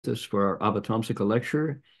This for our Avatamsaka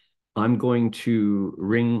lecture. I'm going to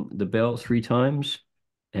ring the bell 3 times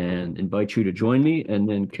and invite you to join me, and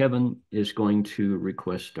then Kevin is going to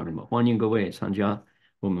request Dharma. 欢迎各位参加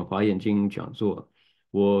我们华严经讲座。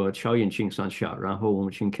我敲眼镜3下，然后我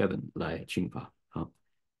们请 Kevin 来请法。好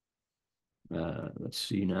，let's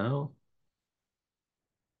see now.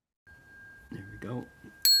 There we go.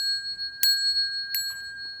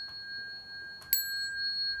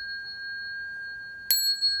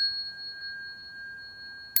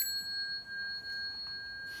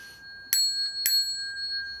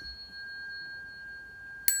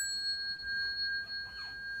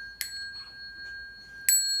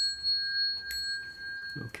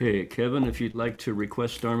 Okay, Kevin, if you'd like to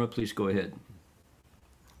request Dharma, please go ahead.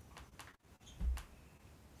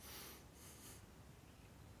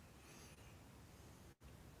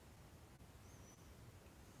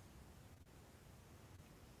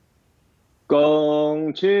 "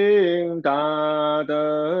恭请大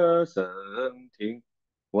德圣听，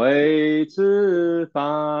为此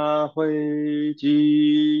法会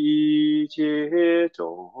集一切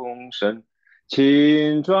众生，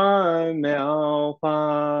请转妙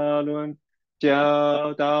法轮，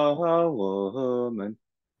教导我们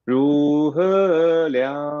如何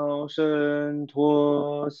了生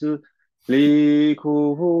脱死，离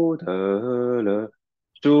苦得乐。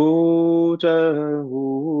诸真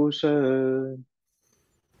无生。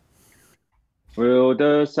Will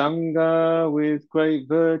the Sangha with great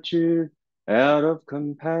virtue, out of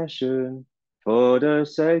compassion, for the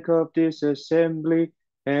sake of this assembly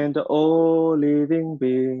and all living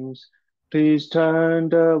beings, please turn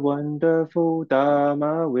the wonderful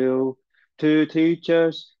Dharma wheel to teach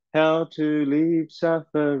us how to leave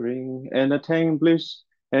suffering and attain bliss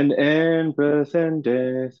and end birth and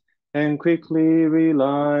death and quickly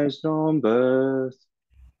realize non-birth.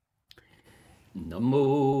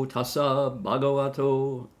 Namo tassa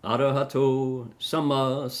bhagavato arahato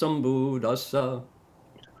sama sambuddhassa.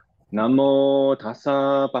 Namo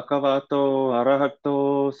tassa bhagavato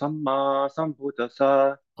arahato samma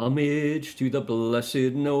sambuddhassa. Homage to the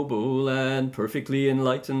blessed, noble, and perfectly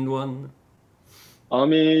enlightened one.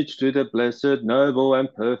 Homage to the blessed, noble, and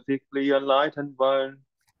perfectly enlightened one.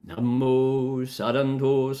 Namo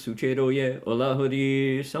sadanto suchedoye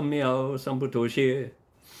olahari samyao sambuddhoshe.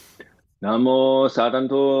 Namo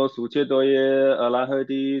sadanto suchedoye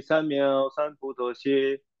alahadi samyao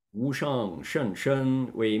sambuddhoshe. 无上甚深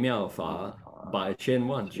微妙法，百千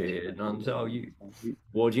万劫难遭遇。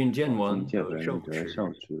我今见闻得受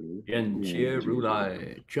持，愿解如来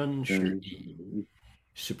真实义。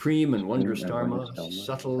Supreme and wondrous Dharma,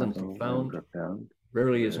 subtle and profound,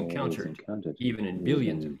 rarely is encountered, even in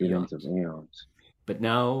billions of eons. But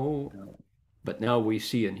now we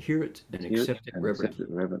see and hear it and accept it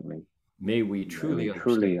reverently. May we truly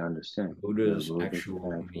understand Buddha's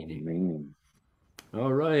actual meaning.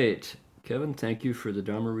 All right, Kevin, thank you for the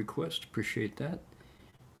Dharma request. Appreciate that.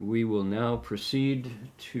 We will now proceed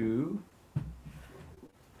to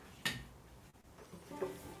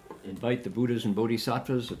invite the Buddhas and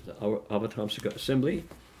Bodhisattvas of the Avatamsaka Assembly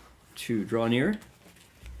to draw near.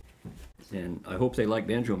 And I hope they like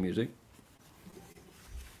banjo music.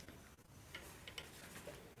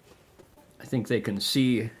 I think they can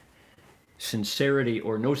see sincerity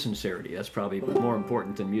or no sincerity. That's probably more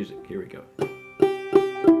important than music. Here we go.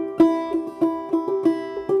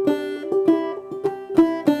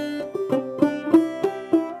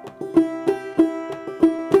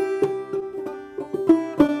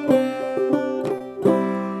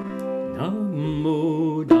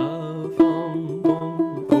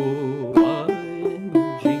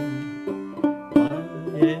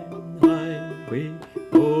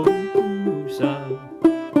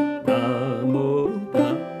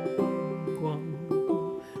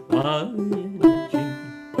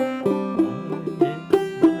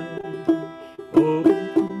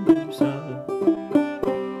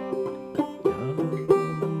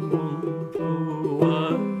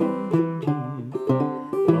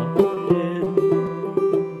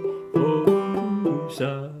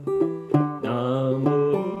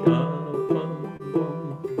 Namo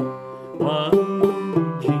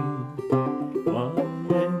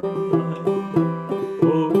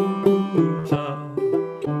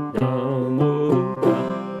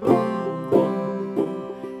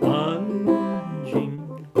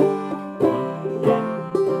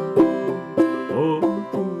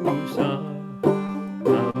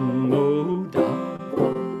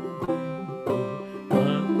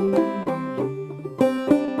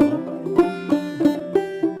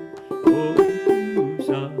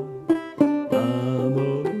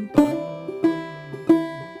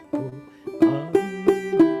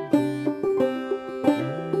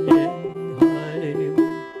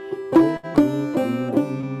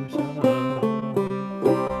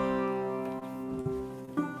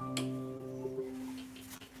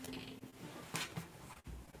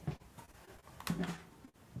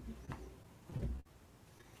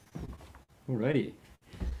Alrighty.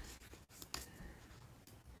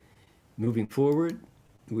 Moving forward,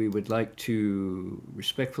 we would like to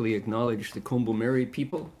respectfully acknowledge the Kombu-Meri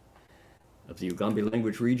people of the Ugambi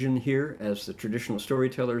language region here as the traditional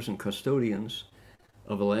storytellers and custodians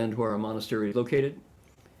of the land where our monastery is located.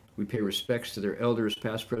 We pay respects to their elders,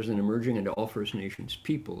 past, present, emerging, and to all First Nations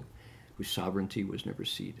people whose sovereignty was never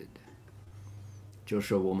ceded. 就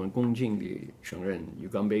是我们恭敬地承认与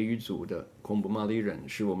冈北语族的孔布马里人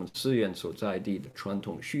是我们寺院所在地的传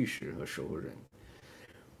统叙事和守护人。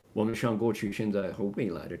我们向过去、现在和未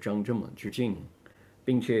来的长者们致敬，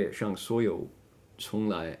并且向所有从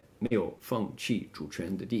来没有放弃主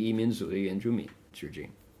权的第一民族的原住民致敬。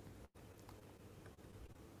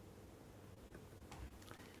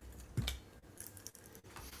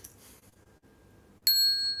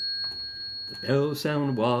The bells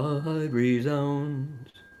sound wide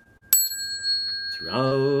resounds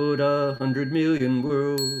throughout 100 million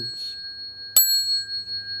worlds.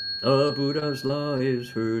 The Buddha's law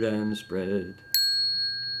is heard and spread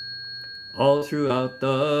all throughout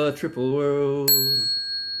the triple world.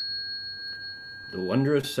 The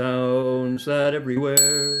wondrous sounds that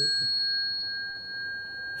everywhere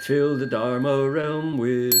fill the Dharma realm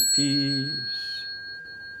with peace.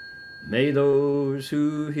 May those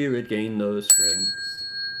who hear it gain the strength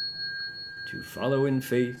to follow in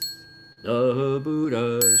faith the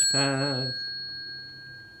Buddha's path.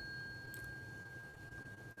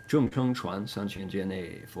 众生传3000劫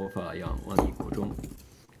内，佛法扬万亿国中，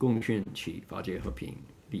共训其法界和平，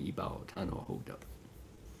利报贪我后德。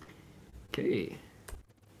Okay.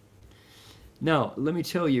 Now, let me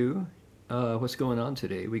tell you what's going on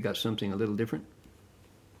today. We got something a little different.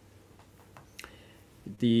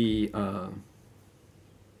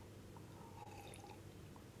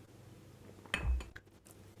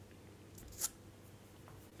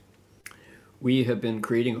 We have been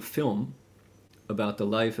creating a film about the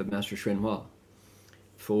life of Master Hsuan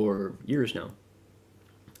for years now.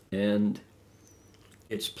 And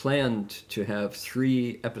it's planned to have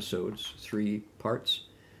 3 episodes, 3 parts.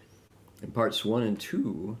 And parts 1 and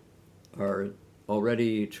 2 are all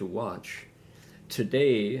ready to watch.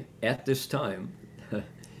 Today, at this time,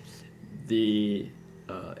 the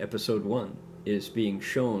episode 1 is being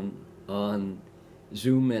shown on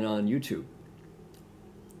Zoom and on YouTube.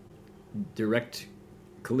 Direct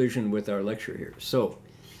collision with our lecture here. So,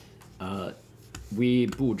 we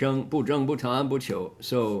不争不谈不求.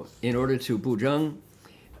 So, in order to 不争,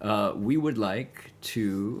 we would like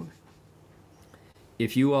to,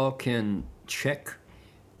 if you all can check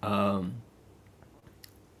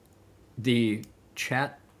the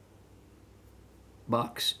chat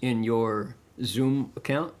box in your Zoom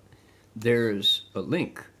account, there's a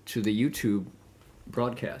link to the YouTube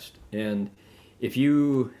broadcast. And if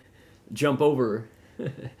you jump over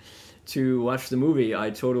to watch the movie, I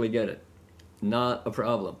totally get it. Not a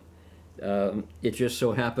problem. It just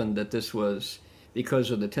so happened that this was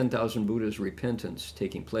because of the 10,000 Buddhas repentance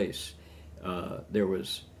taking place. There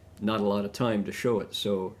was not a lot of time to show it,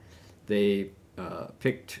 so they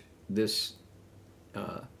picked this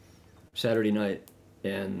Saturday night,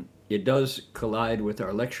 and it does collide with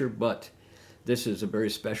our lecture, but this is a very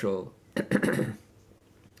special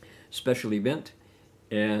special event,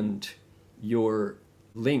 and your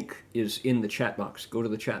link is in the chat box. Go to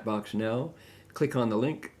the chat box now, click on the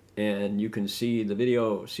link, and you can see the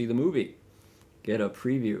video, see the movie, get a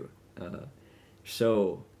preview.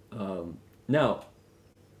 Now,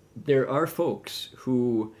 there are folks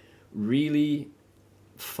who really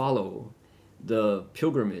follow the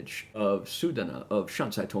pilgrimage of Sudana, of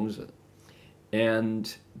Shanzai Tongzi,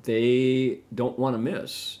 and they don't want to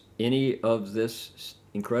miss any of this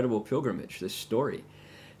incredible pilgrimage, this story.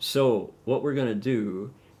 So what we're going to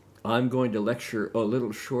do, I'm going to lecture a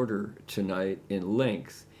little shorter tonight in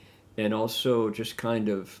length, and also just kind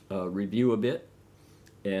of review a bit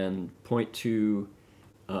and point to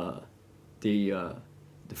the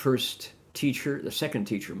first teacher, the second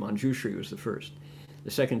teacher. Manjushri was the first. The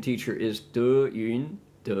second teacher is De Yun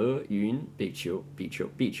Bhikshu,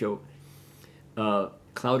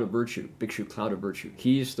 Cloud of Virtue, Bhikshu Cloud of Virtue.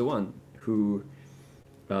 He's the one who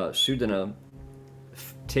Sudana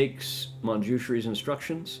takes Manjushri's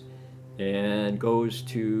instructions and goes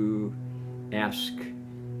to ask,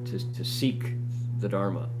 to seek the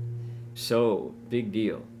Dharma. So, big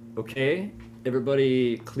deal. Okay,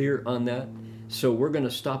 everybody clear on that? So we're going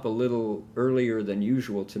to stop a little earlier than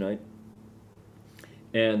usual tonight,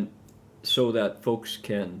 and so that folks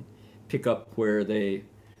can pick up where they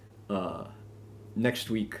next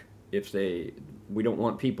week, if we don't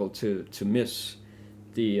want people to miss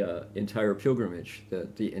the entire pilgrimage,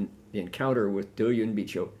 the encounter with De Yun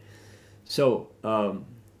Bhikshu. So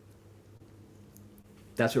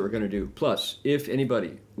that's what we're going to do. Plus, if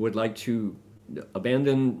anybody would like to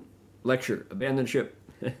abandon lecture, abandon ship,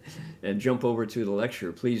 and jump over to the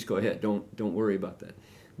lecture, please go ahead. Don't worry about that.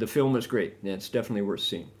 The film is great, and it's definitely worth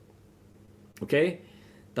seeing. Okay,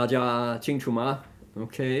 大家清楚吗?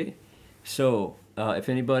 Okay, so if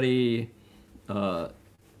anybody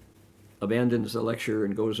abandons the lecture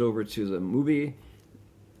and goes over to the movie,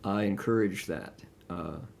 I encourage that.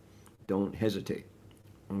 Don't hesitate.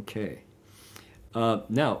 Okay.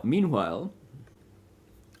 Now, meanwhile,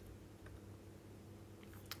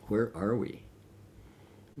 where are we?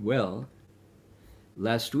 Well,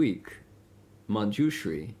 last week,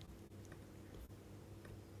 Manjushri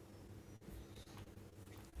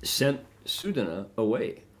sent Sudana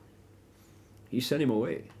away. He sent him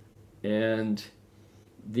away. And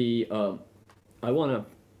I want to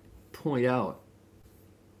point out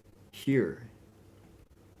here,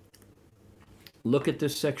 look at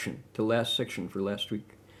this section, the last section for last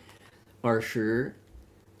week. 20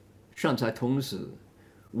善财童子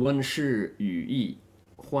温室羽翼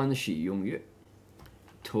欢喜踊跃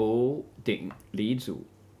头顶离足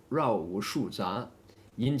绕无数杂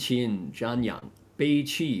殷勤瞻仰悲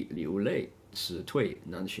泣流泪此退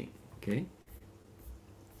难行. Okay?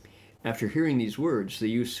 After hearing these words, the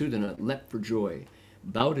youth Sudana leapt for joy,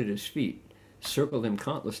 bowed at his feet, circled him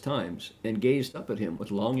countless times, and gazed up at him with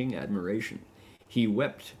longing admiration. He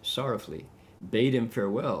wept sorrowfully, bade him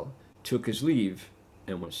farewell, took his leave,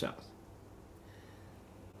 and went south.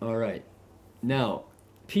 All right. Now,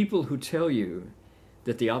 people who tell you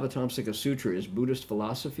that the Avatamsaka Sutra is Buddhist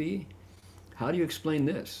philosophy, how do you explain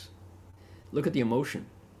this? Look at the emotion.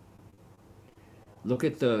 Look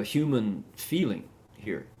at the human feeling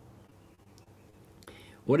here.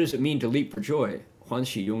 What does it mean to leap for joy? 欢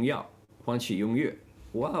喜踊跃, 欢喜踊跃.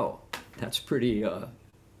 Wow, that's pretty,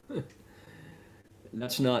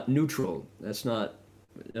 that's not neutral. That's not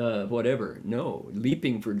whatever. No,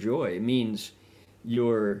 leaping for joy means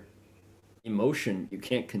your emotion, you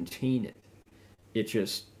can't contain it. It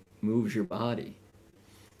just moves your body.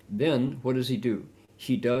 Then what does he do?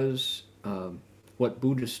 He does what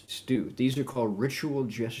Buddhists do. These are called ritual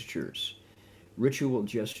gestures. Ritual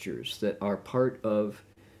gestures that are part of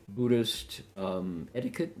Buddhist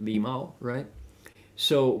etiquette, limao, right?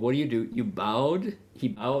 So what do? You bowed. He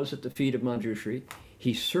bows at the feet of Manjushri.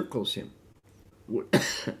 He circles him.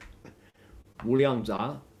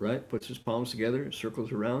 Wuliangza, right? Puts his palms together,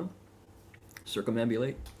 circles around,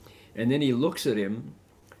 circumambulate. And then he looks at him.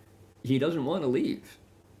 He doesn't want to leave.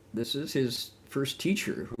 This is his first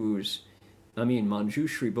teacher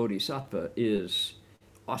Manjushri Bodhisattva is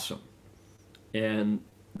awesome. And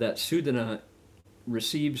that Sudana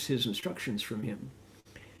receives his instructions from him.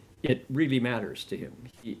 It really matters to him.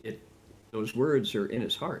 Those words are in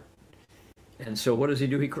his heart. And so what does he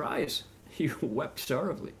do? He cries. He wept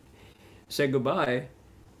sorrowfully, said goodbye,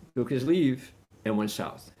 took his leave, and went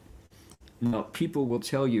south. Now, people will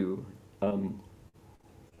tell you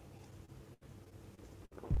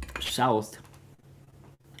south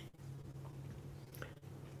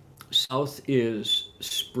is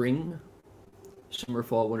spring, summer,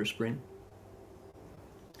 fall, winter, spring.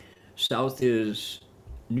 South is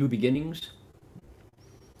new beginnings.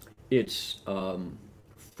 It's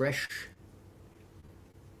fresh.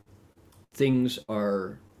 Things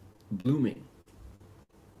are blooming,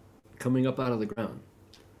 coming up out of the ground.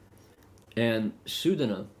 And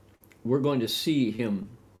Sudana, we're going to see him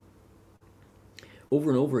over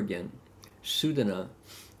and over again. Sudana,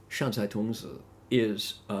 Shancai Tongzi,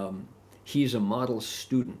 is, he's a model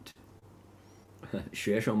student.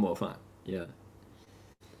 学生模范, yeah.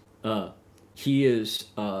 He is,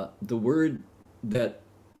 the word that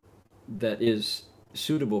is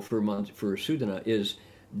suitable for Sudana is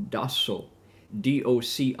docile,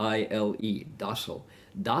 D-O-C-I-L-E, docile.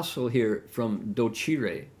 Docile here from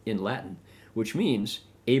docere in Latin, which means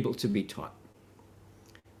able to be taught.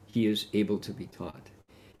 He is able to be taught.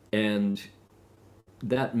 And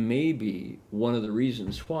that may be one of the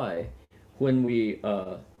reasons why when we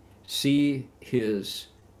see his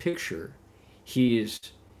picture, he is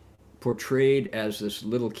portrayed as this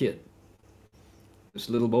little kid, this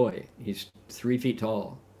little boy. He's 3 feet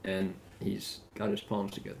tall and he's got his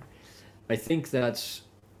palms together. I think that's,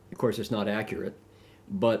 of course, it's not accurate,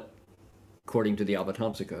 but according to the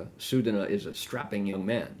Avatamsaka, Sudana is a strapping young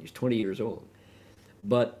man. He's 20 years old.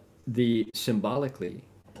 But symbolically,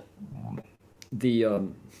 the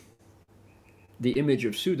image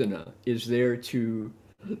of Sudana is there to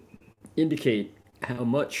indicate how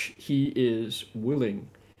much he is willing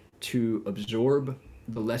to absorb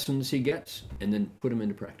the lessons he gets and then put them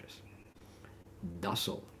into practice.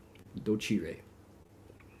 Docile. dochire.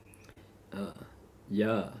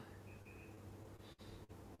 Yeah,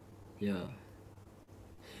 yeah.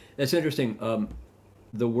 That's interesting.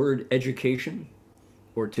 The word education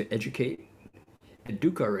or to educate,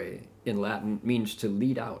 educare in Latin means to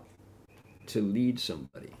lead out, to lead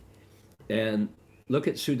somebody. And look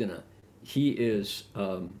at Sudana. He is,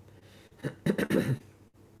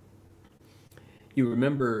 you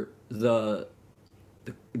remember the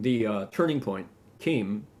turning point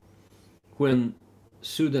came when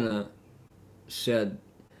Sudana said,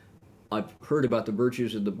 I've heard about the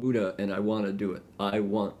virtues of the Buddha and I want to do it. I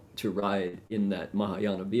want to ride in that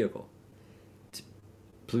Mahayana vehicle.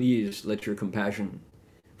 Please let your compassion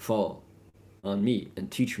fall on me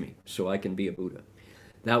and teach me so I can be a Buddha.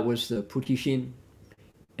 That was the Putishin,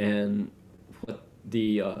 and what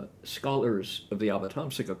the scholars of the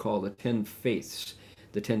Avatamsaka call the 10 faiths,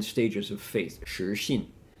 the 10 stages of faith, 实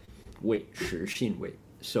信位.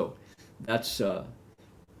 So that's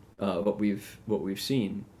what we've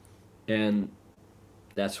seen, and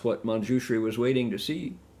that's what Manjushri was waiting to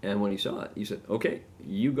see. And when he saw it, he said, "Okay,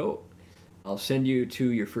 you go. I'll send you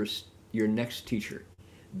to your next teacher,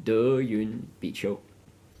 De Yun Biqiu."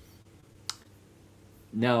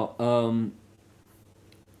 Now,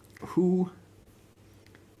 who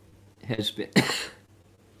has been?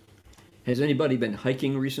 Has anybody been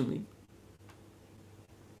hiking recently?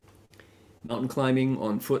 Mountain climbing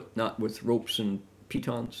on foot, not with ropes and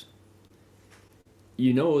pitons?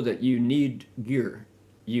 You know that you need gear.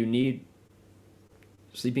 You need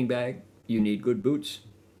sleeping bag. You need good boots.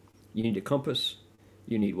 You need a compass.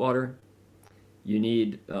 You need water. You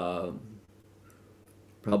need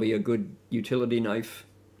probably a good utility knife.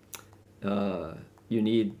 You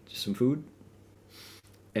need some food.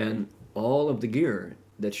 And all of the gear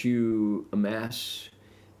that you amass,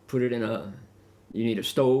 you need a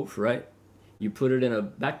stove, right? You put it in a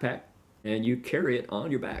backpack and you carry it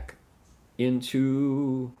on your back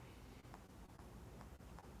into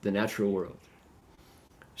the natural world.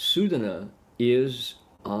 Sudana is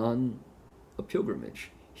on a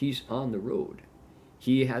pilgrimage. He's on the road.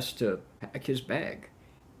 He has to pack his bag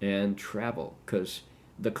and travel because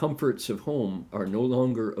the comforts of home are no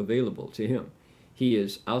longer available to him. He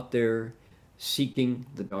is out there seeking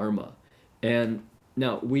the Dharma. And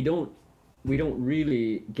now we don't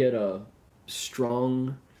really get a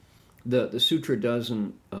strong, the sutra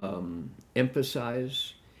doesn't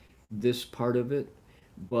emphasize this part of it,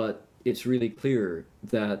 but it's really clear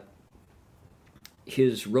that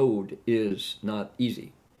his road is not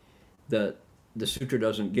easy. That the sutra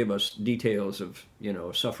doesn't give us details of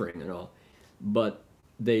suffering and all, but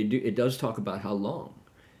it does talk about how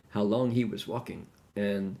long he was walking,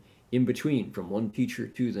 and in between from one teacher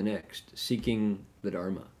to the next, seeking the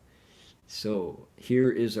Dharma. So here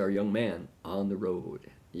is our young man on the road.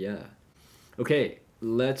 Yeah. Okay,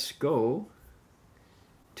 let's go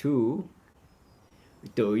to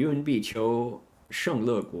德云比丘圣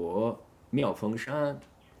乐国妙峰山，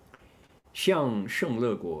向圣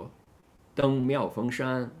乐国登妙峰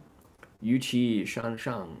山，于其山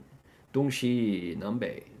上东西南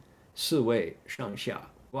北四位上下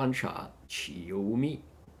观察其幽密。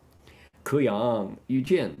可仰遇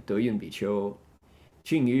见德云比丘，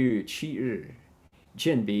近于7日，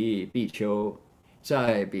见彼比丘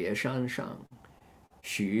在别山上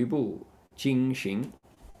徐步经行。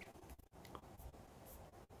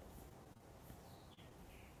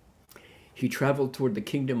He traveled toward the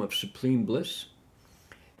kingdom of supreme bliss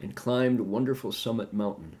and climbed wonderful summit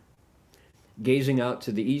mountain. Gazing out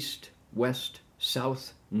to the east, west,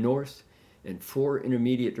 south, north, and 4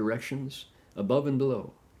 intermediate directions, above and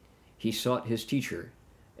below, he sought his teacher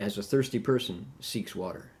as a thirsty person seeks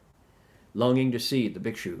water, longing to see the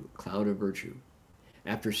bhikshu, cloud of virtue.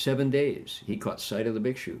 After 7 days, he caught sight of the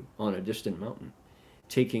bhikshu on a distant mountain,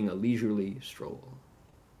 taking a leisurely stroll.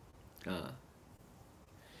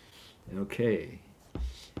 Okay,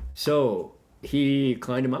 so he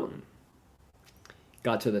climbed a mountain,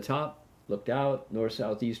 got to the top, looked out, north,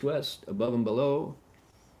 south, east, west, above and below,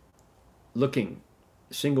 looking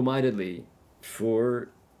single-mindedly for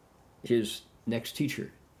his next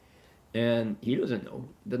teacher. And he doesn't know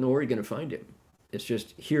where he's going to find him. It's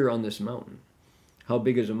just here on this mountain. How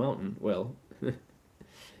big is a mountain? Well,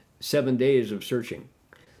 7 days of searching.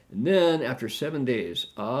 And then after 7 days,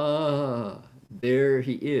 there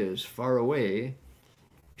he is, far away.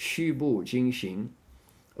 虚步经行.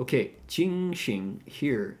 Okay, 经行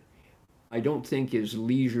here, I don't think is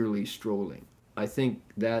leisurely strolling. I think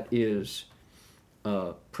that is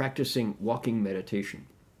practicing walking meditation.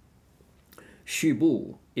 虚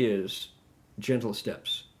步 is gentle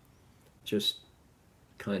steps, just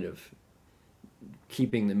kind of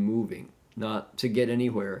keeping them moving, not to get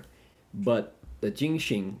anywhere. But the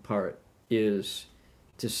Jingxing part is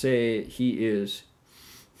to say he's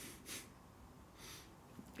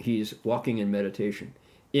walking in meditation.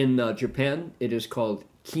 In Japan, it is called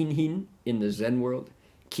kinhin in the Zen world,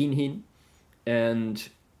 kinhin, and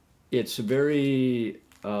it's a very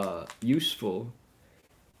useful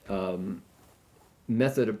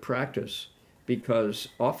method of practice because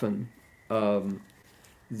often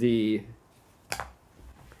the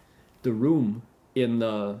room in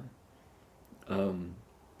the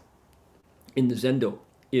Zendo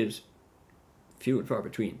is few and far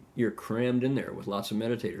between. You're crammed in there with lots of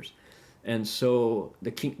meditators. And so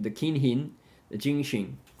the kinhin, the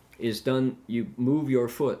jingxing, is done, you move your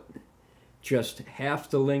foot just half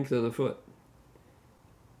the length of the foot.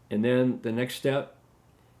 And then the next step,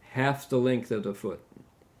 half the length of the foot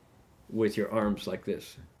with your arms like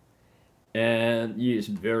this. And it's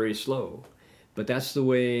very slow. But that's the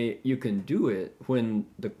way you can do it when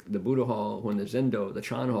the Buddha hall, when the Zendo, the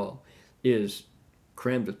Chan hall, is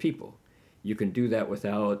crammed with people. You can do that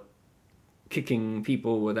without kicking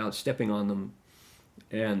people, without stepping on them,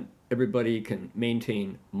 and everybody can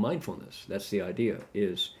maintain mindfulness. That's the idea,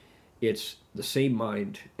 is it's the same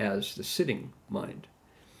mind as the sitting mind.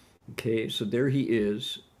 Okay, so there he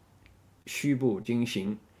is, Xubu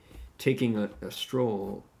Jingxing, taking a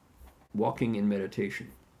stroll, walking in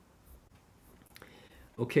meditation.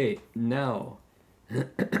 Okay, now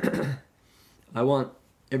I want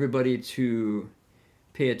everybody to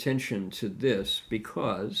pay attention to this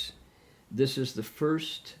because this is the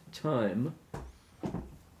first time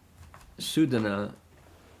Sudana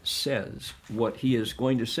says what he is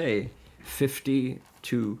going to say 50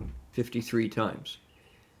 to 53 times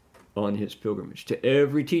on his pilgrimage. To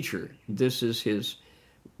every teacher, this is his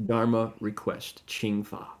Dharma request,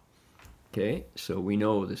 Qingfa. Okay, so we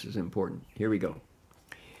know this is important. Here we go.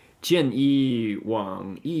 见一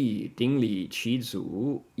往一顶礼其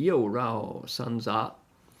祖，右绕三匝，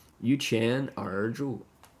于前而住，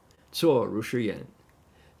坐如是言：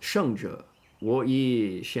圣者，我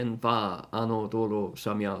以先发阿耨多罗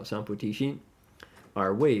三藐三菩提心，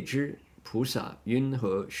而谓之菩萨云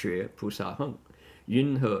何学菩萨行，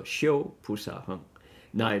云何修菩萨行，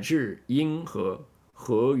乃至因何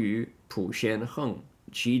于普贤行，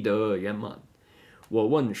其德圆满。我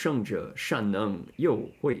问圣者善能诱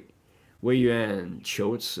会，唯愿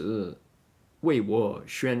求此为我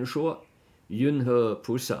宣说，云何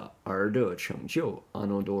菩萨而得成就阿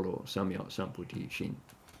耨多罗三藐三菩提心。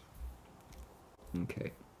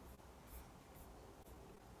Okay.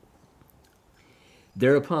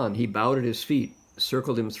 Thereupon he bowed at his feet,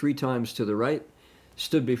 circled him 3 times to the right,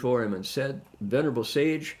 stood before him and said, Venerable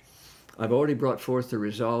sage, I've already brought forth the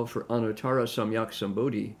resolve for Anuttara Samyak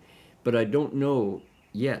Sambodhi, but I don't know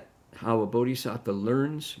yet how a bodhisattva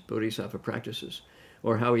learns bodhisattva practices,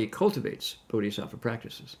 or how he cultivates bodhisattva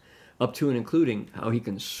practices, up to and including how he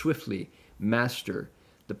can swiftly master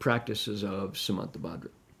the practices of Samantabhadra.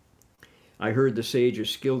 I heard the sage is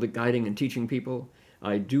skilled at guiding and teaching people.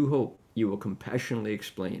 I do hope you will compassionately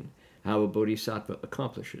explain how a bodhisattva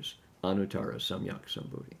accomplishes Anuttara Samyak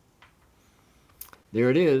Sambodhi. There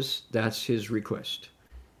it is. That's his request.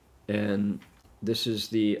 And this is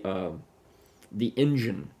the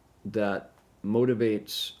engine that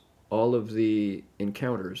motivates all of the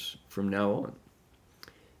encounters from now on.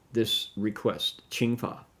 This request,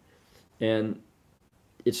 Qingfa. And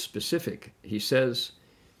it's specific. He says,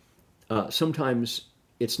 sometimes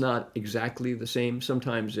it's not exactly the same.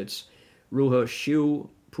 Sometimes it's Ruha Xiu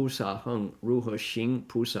Pusa Heng, Ruha Xing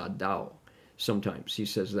Pusa Dao. Sometimes he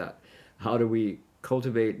says that. How do we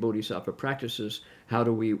cultivate bodhisattva practices? How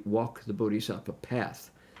do we walk the bodhisattva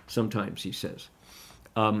path? Sometimes he says.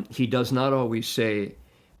 He does not always say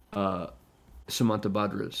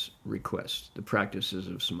Samantabhadra's request, the practices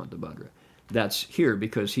of Samantabhadra. That's here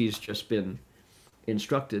because he's just been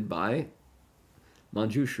instructed by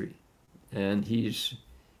Manjushri. And he's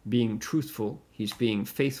being truthful, he's being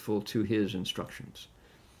faithful to his instructions.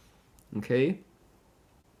 Okay?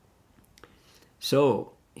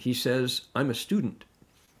 So he says, I'm a student.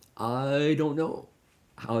 I don't know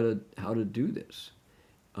how to do this.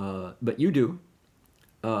 But you do.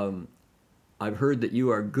 I've heard that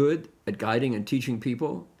you are good at guiding and teaching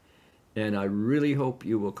people, and I really hope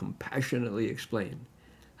you will compassionately explain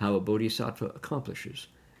how a bodhisattva accomplishes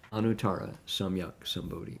Anuttara Samyak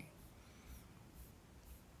Sambodhi.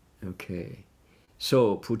 Okay,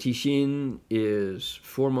 so Putishin is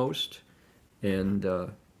foremost, and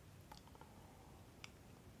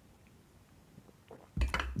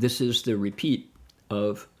this is the repeat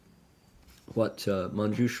of what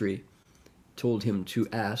Manjushri told him to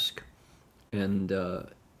ask and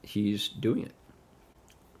he's doing it.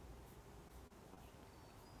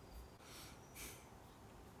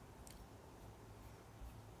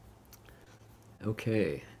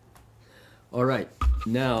 Okay. All right.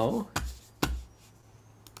 Now,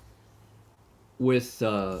 with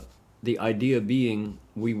the idea being,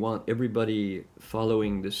 we want everybody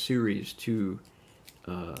following this series to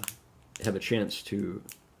have a chance to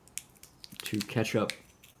catch up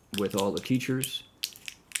with all the teachers,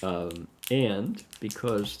 and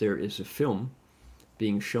because there is a film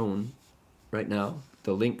being shown right now,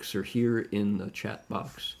 the links are here in the chat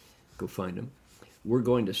box. Go find them. We're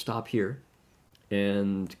going to stop here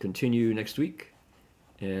and continue next week,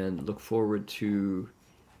 and look forward to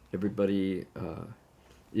everybody.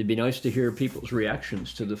 It'd be nice to hear people's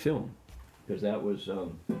reactions to the film, because that was,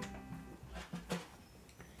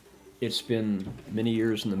 it's been many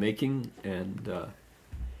years in the making, and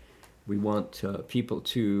we want people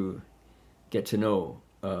to get to know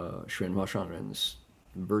Xuan Huashanren's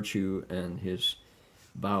virtue and his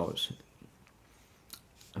vows.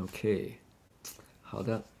 Okay, how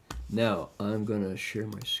that? Now I'm gonna share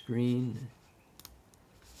my screen.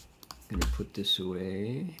 I'm gonna put this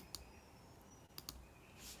away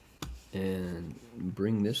and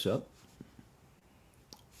bring this up.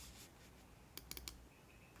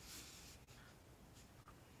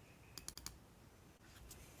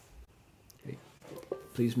 Okay.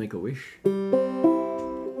 Please make a wish.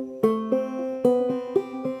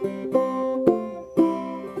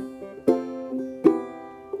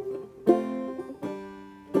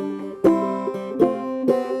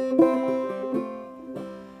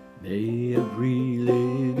 May every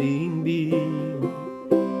living being,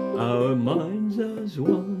 our minds as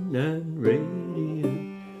one and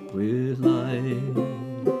radiant with light,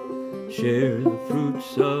 share the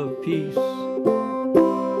fruits of peace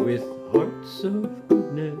with hearts of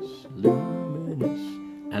goodness, luminous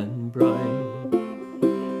and bright.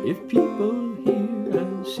 If people hear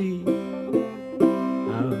and see,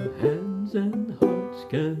 our hands and hearts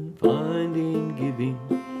can find in giving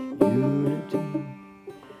unity.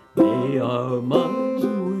 May our minds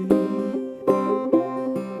awake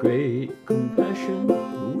great compassion,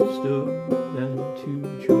 wisdom, and to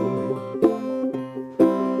joy.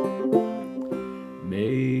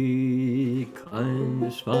 May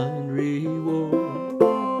kindness find reward.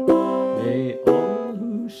 May all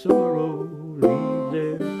who sorrow leave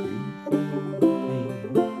their grief and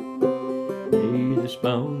pain. May this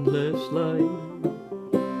boundless light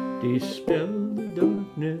dispel the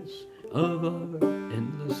darkness of our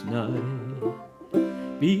endless night.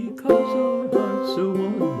 Because our hearts are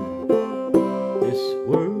one, this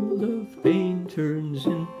world of pain turns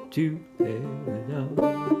into paradise.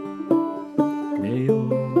 May all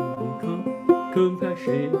become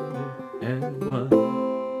compassionate and wise.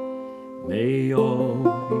 May all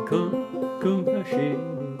become compassionate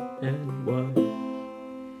and wise.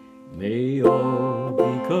 May all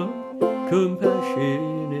become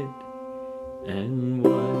compassionate and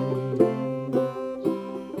wise.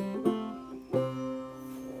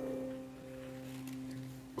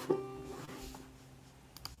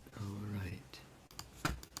 All right.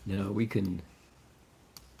 Now we can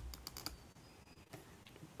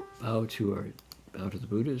bow to the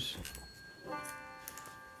Buddhas.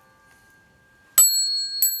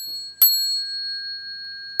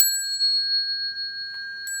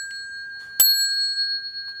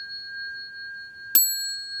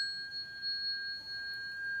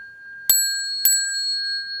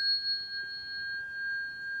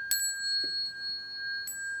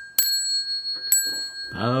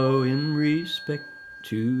 Bow in respect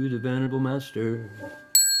to the Venerable Master.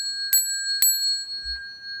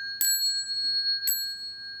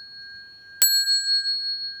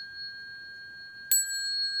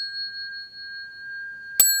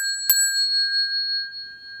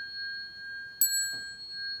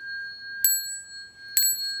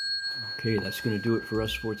 Okay, that's going to do it for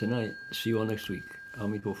us for tonight. See you all next week.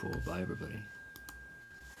 Amitofo. Bye, everybody.